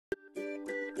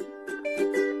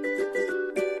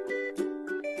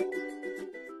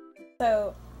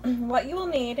what you will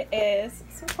need is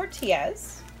some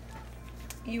tortillas.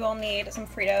 You will need some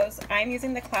Fritos. I'm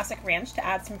using the classic ranch to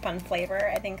add some fun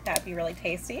flavor. I think that'd be really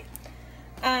tasty.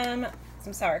 Some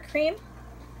sour cream.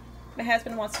 My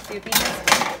husband wants to do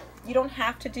beans. You don't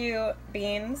have to do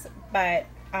beans, but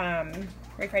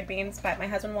refried beans, but my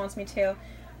husband wants me to.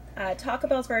 Taco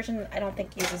Bell's version, I don't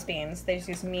think uses beans. They just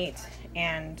use meat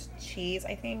and cheese,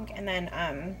 I think, and then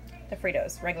the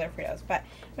Fritos, regular Fritos. But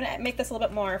I'm gonna make this a little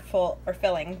bit more full or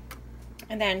filling,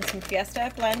 and then some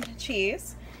Fiesta blend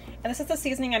cheese. And this is the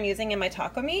seasoning I'm using in my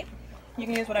taco meat. You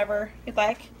can use whatever you'd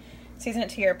like. Season it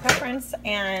to your preference,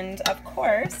 and of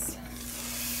course,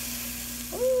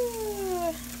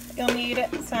 you'll need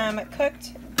some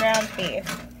cooked ground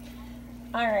beef.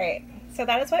 All right, so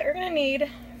that is what you're gonna need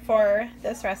for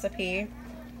this recipe.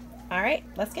 All right,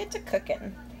 let's get to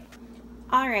cooking.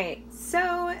 All right,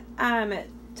 so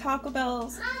Taco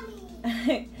Bell's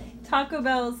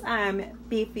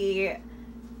Beefy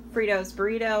Fritos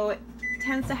Burrito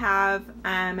tends to have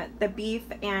the beef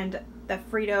and the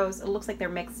Fritos, it looks like they're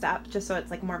mixed up just so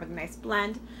it's like more of a nice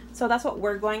blend. So that's what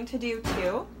we're going to do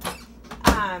too.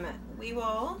 We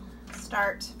will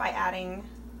start by adding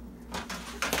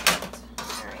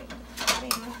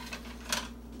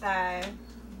the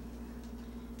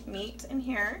meat in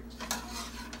here.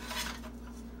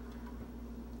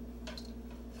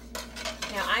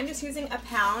 Now I'm just using a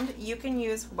pound. You can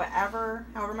use however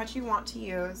much you want to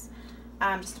use,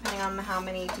 just depending on how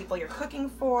many people you're cooking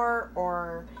for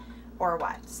or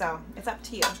what. So it's up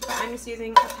to you. But I'm just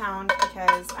using a pound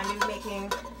because I'm going to be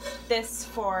making this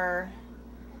for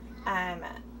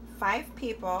 5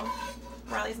 people.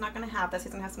 Riley's not going to have this.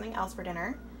 He's going to have something else for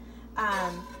dinner.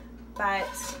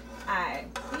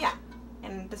 Yeah,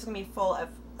 and this is going to be full of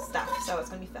stuff, so it's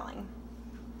going to be filling.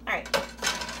 Alright,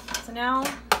 so now,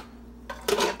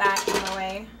 get that in the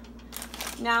way.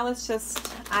 Now let's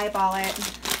just eyeball it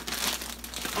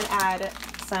and add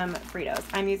some Fritos.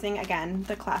 I'm using, again,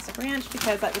 the classic ranch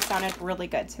because that just sounded really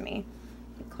good to me.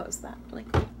 Let me close that really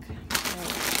quick.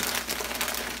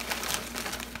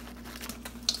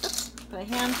 Oops, put a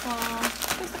handful,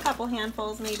 just a couple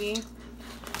handfuls maybe.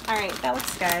 Alright, that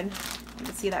looks good. You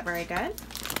can see that very good.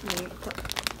 Let me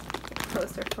get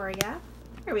closer for you.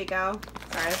 Here we go.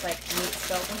 Sorry, there's like meat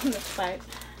still on this side.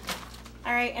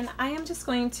 Alright, and I am just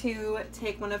going to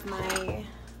take one of my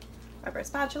rubber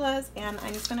spatulas and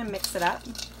I'm just going to mix it up.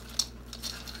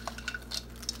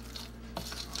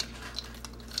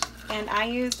 And I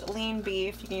used lean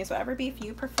beef. You can use whatever beef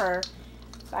you prefer.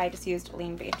 But I just used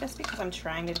lean beef just because I'm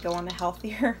trying to go on the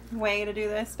healthier way to do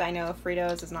this. But I know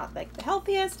Fritos is not like the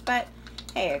healthiest, but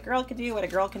hey, a girl can do what a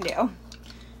girl can do.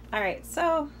 Alright,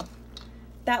 so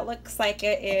that looks like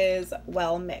it is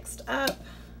well mixed up.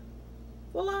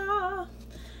 Voila!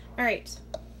 Alright,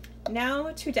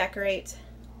 now to decorate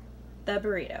the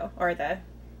burrito, or the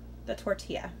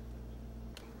tortilla.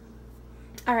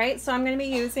 Alright, so I'm going to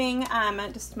be using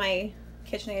just my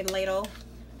KitchenAid ladle.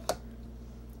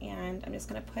 And I'm just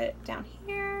going to put it down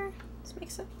here. Just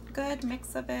makes a good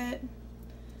mix of it.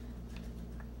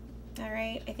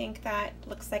 Alright, I think that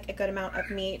looks like a good amount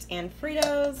of meat and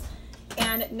Fritos.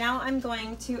 And now I'm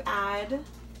going to add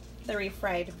the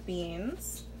refried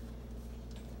beans.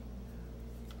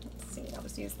 Let's see, I'll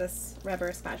just use this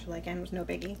rubber spatula again, there's no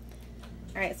biggie.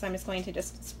 Alright, so I'm just going to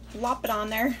just plop it on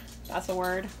there. That's a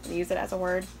word. We use it as a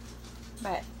word.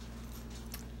 But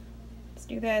let's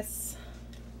do this.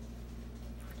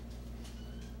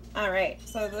 Alright,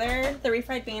 so there, the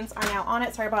refried beans are now on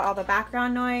it. Sorry about all the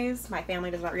background noise. My family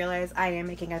does not realize I am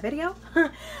making a video.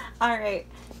 Alright,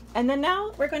 and then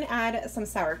now we're going to add some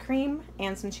sour cream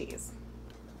and some cheese.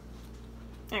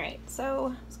 Alright, so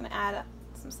I'm just going to add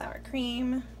some sour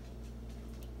cream.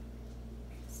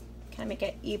 Kind of make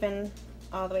it even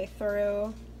all the way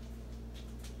through.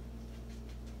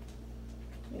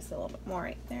 Just a little bit more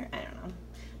right there. I don't know.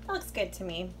 That looks good to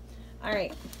me.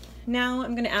 Alright. Now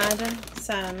I'm going to add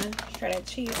some shredded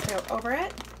cheese to go over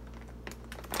it.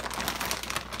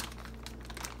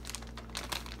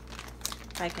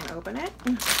 If I can open it.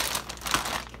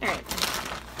 Alright.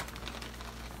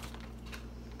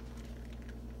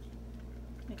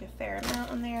 Make a fair amount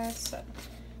on there. So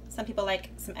some people like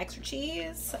some extra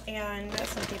cheese and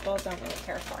some people don't really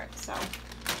care for it. So,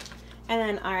 and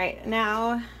then alright,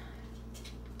 now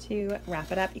to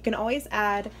wrap it up, you can always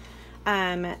add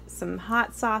some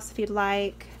hot sauce if you'd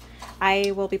like.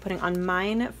 I will be putting on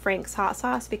mine Frank's hot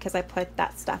sauce because I put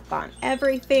that stuff on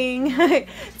everything.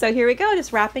 So here we go,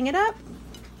 just wrapping it up.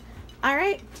 All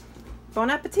right, bon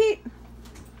appetit.